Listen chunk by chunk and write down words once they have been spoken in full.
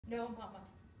No, Mama.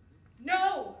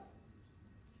 No!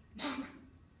 Mama,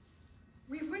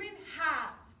 we wouldn't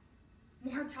have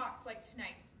more talks like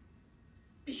tonight.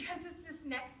 Because it's this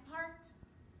next part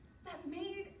that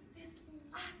made this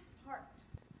last part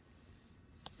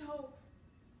so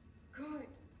good.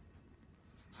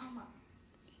 Mama.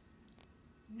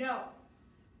 No,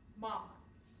 Mama.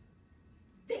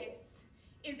 This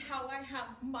is how I have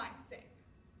my say.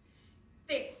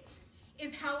 This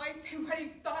is how I say what I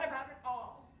thought about it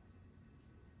all.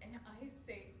 And I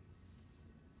say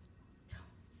no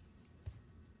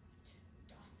to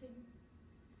Dawson,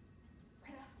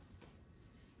 and Retta,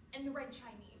 and the Red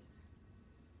Chinese,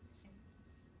 and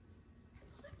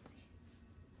Lexi,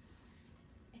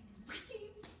 and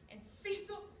Ricky, and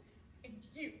Cecil, and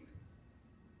you,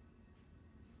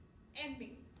 and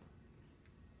me,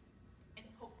 and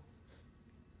Hope.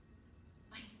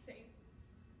 I say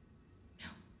no.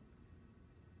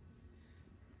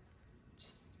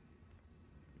 Just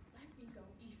let me go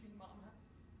easy, Mama.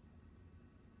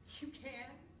 You can,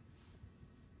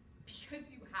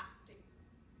 because you have to.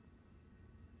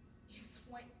 It's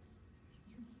what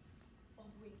you've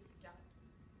always done.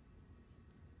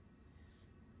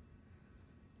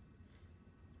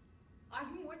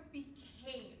 I'm what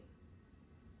became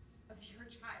of your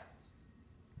child.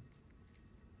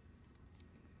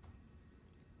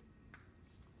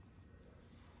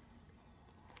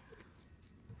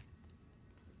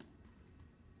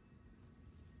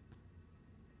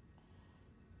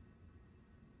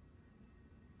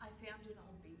 I found an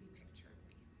old baby picture of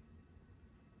me,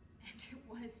 and it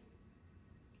was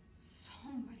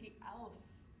somebody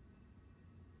else,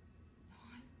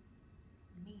 not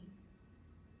me.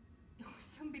 It was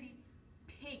somebody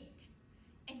pink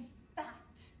and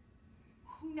fat,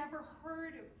 who never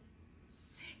heard of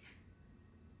sick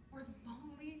or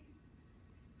lonely.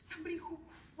 Somebody who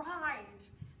cried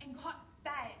and got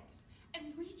fed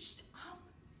and reached up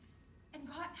and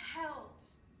got held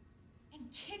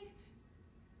and kicked,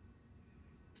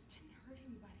 but didn't hurt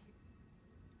anybody.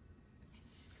 And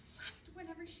slept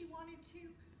whenever she wanted to,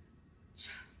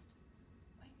 just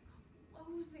by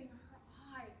closing her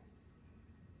eyes.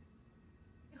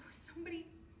 It was somebody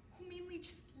who mainly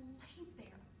just lay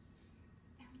there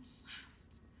and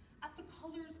laughed at the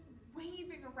colors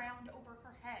waving around over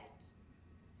her head,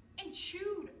 and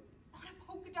chewed on a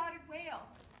polka-dotted whale,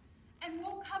 and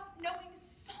woke up knowing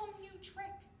some new trick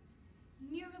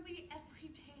nearly every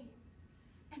day,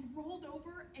 and rolled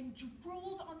over and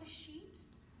drooled on the sheet,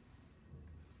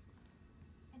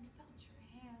 and felt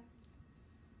your hand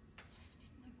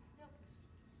lifting my quilt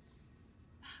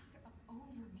back up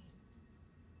over me.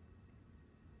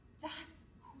 That's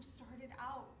who started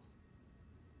out.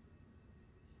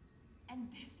 And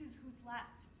this is who's left.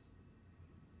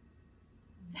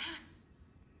 That's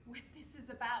what this is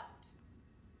about.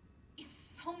 It's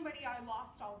somebody I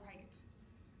lost, all right.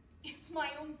 It's my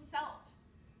own self,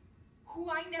 who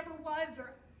I never was,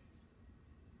 or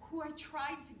who I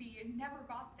tried to be and never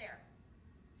got there.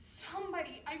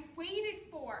 Somebody I waited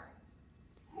for,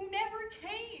 who never